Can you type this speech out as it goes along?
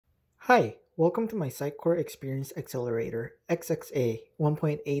Hi, welcome to my Sitecore Experience Accelerator XXA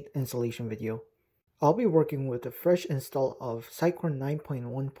 1.8 installation video. I'll be working with a fresh install of Sitecore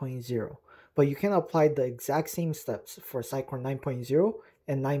 9.1.0, but you can apply the exact same steps for Sitecore 9.0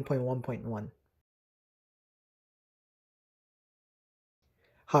 and 9.1.1.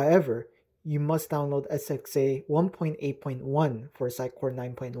 However, you must download SXA 1.8.1 for Sitecore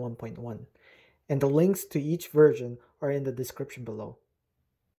 9.1.1, and the links to each version are in the description below.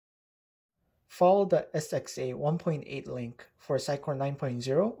 Follow the SXA 1.8 link for Sitecore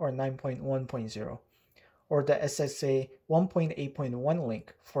 9.0 or 9.1.0, or the SXA 1.8.1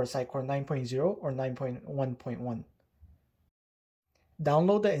 link for Sitecore 9.0 or 9.1.1.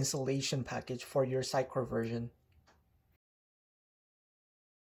 Download the installation package for your Sitecore version.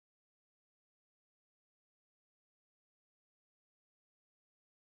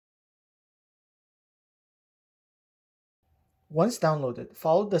 Once downloaded,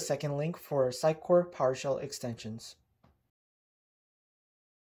 follow the second link for Sitecore PowerShell extensions.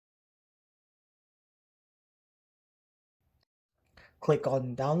 Click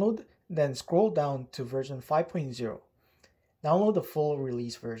on Download, then scroll down to version 5.0. Download the full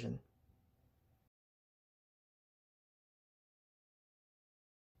release version.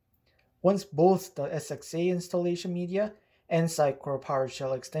 Once both the SXA installation media and Sitecore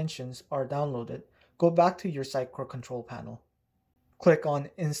PowerShell extensions are downloaded, go back to your Sitecore control panel. Click on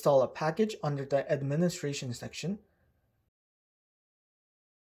Install a Package under the Administration section.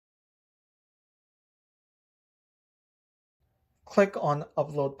 Click on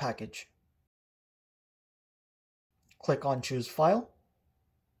Upload Package. Click on Choose File.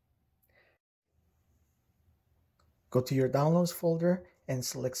 Go to your Downloads folder and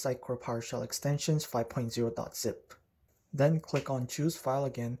select Sitecore PowerShell Extensions 5.0.zip. Then click on Choose File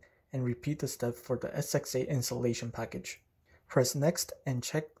again and repeat the step for the SXA installation package. Press Next and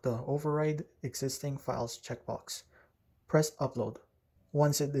check the Override Existing Files checkbox. Press Upload.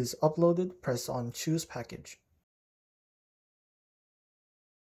 Once it is uploaded, press on Choose Package.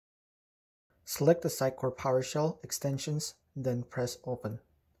 Select the Sitecore PowerShell extensions, then press Open.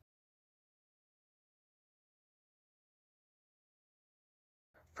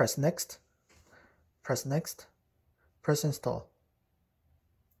 Press Next. Press Next. Press Install.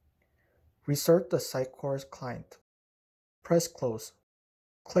 Restart the Sitecore client. Press Close.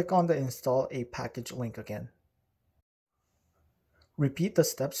 Click on the Install a Package link again. Repeat the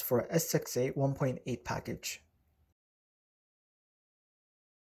steps for SXA 1.8 package.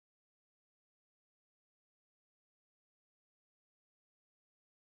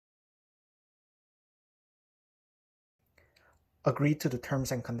 Agree to the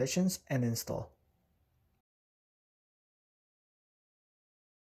terms and conditions and install.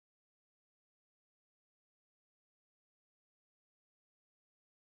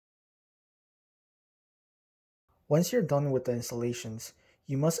 Once you're done with the installations,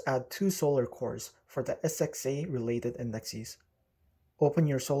 you must add 2 Solar cores for the SXA related indexes. Open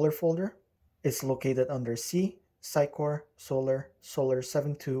your Solar folder. It's located under C, Sitecore, Solar, Solar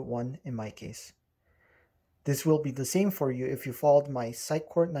 721 in my case. This will be the same for you if you followed my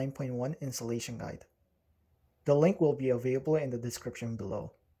Sitecore 9.1 installation guide. The link will be available in the description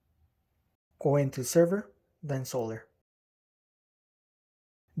below. Go into Server, then Solar.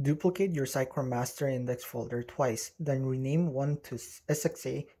 Duplicate your Sitecore Master Index folder twice, then rename one to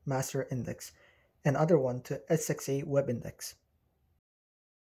SXA Master Index and other one to SXA Web Index.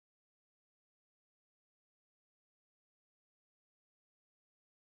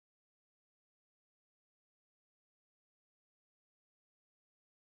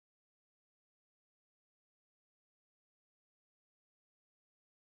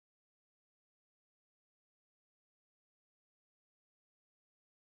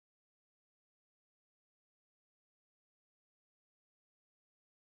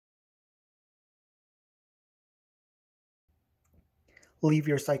 Leave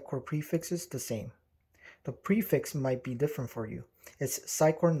your Sitecore prefixes the same. The prefix might be different for you. It's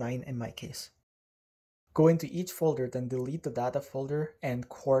Sitecore 9 in my case. Go into each folder, then delete the data folder and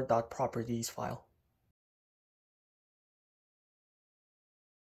core.properties file.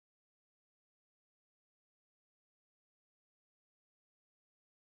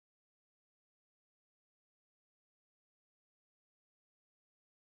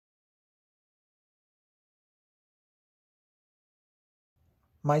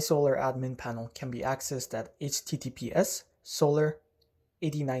 My Solar admin panel can be accessed at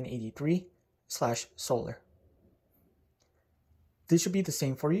https://solar8983/solar. This should be the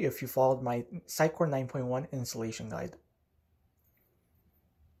same for you if you followed my Sitecore 9.1 installation guide.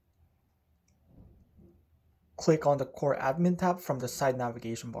 Click on the Core Admin tab from the side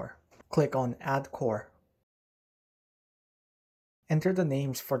navigation bar. Click on Add Core. Enter the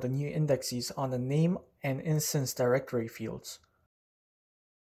names for the new indexes on the Name and Instance Directory fields.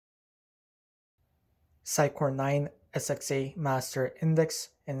 Sitecore 9 SXA Master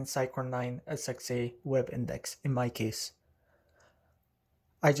Index and Sitecore 9 SXA Web Index in my case.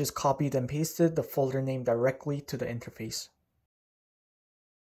 I just copied and pasted the folder name directly to the interface.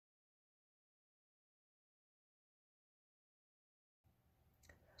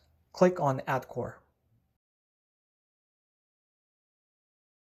 Click on Add Core.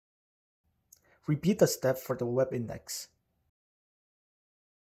 Repeat the step for the web index.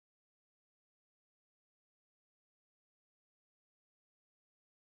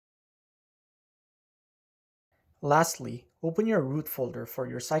 Lastly, open your root folder for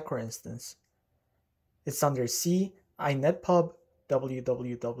your Sitecore instance. It's under C, inetpub,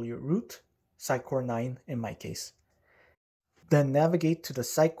 www root, Sitecore 9 in my case. Then navigate to the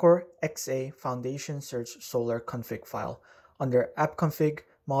Sitecore SXA Foundation Search Solar config file under appconfig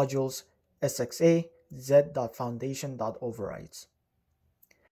modules SXA z.foundation.overrides.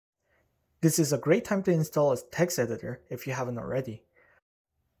 This is a great time to install a text editor if you haven't already.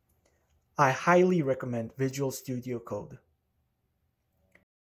 I highly recommend Visual Studio Code.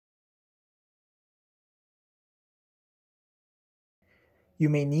 You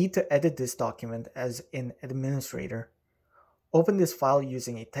may need to edit this document as an administrator. Open this file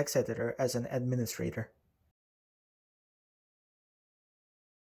using a text editor as an administrator.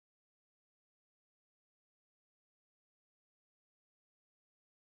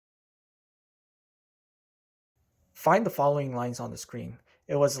 Find the following lines on the screen.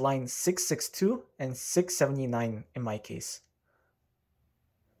 It was line 662 and 679 in my case.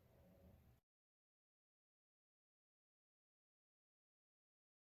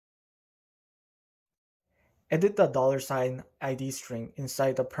 Edit the $ID string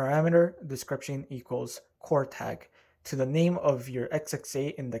inside the parameter description equals core tag to the name of your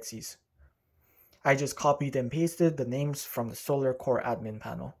SXA indexes. I just copied and pasted the names from the Solar Core admin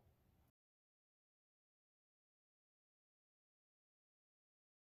panel.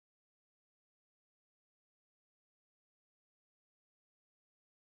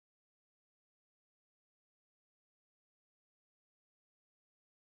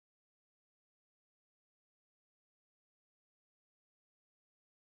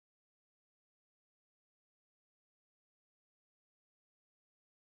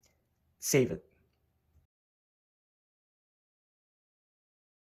 Save it.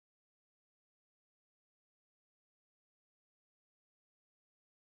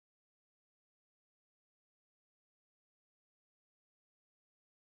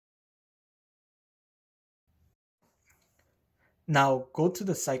 Now go to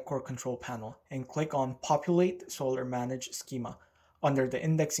the Sitecore control panel and click on Populate Solar Manage Schema under the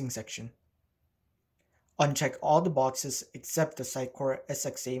Indexing section. Uncheck all the boxes except the Sitecore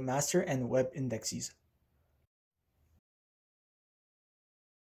SXA Master and Web indexes.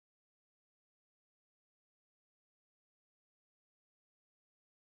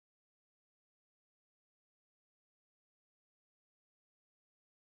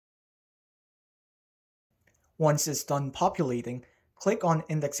 Once it's done populating, click on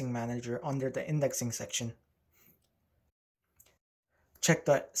Indexing Manager under the Indexing section. Check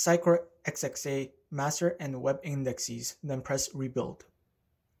the Sitecore SXA Master and Web indexes, then press Rebuild.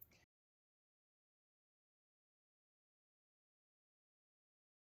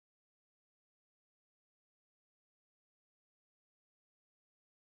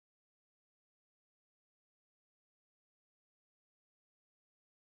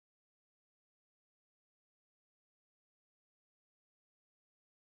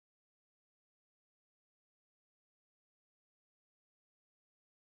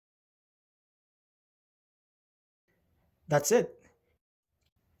 That's it.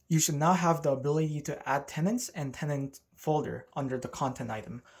 You should now have the ability to add tenants and tenant folder under the content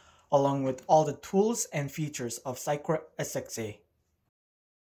item, along with all the tools and features of Sitecore SXA.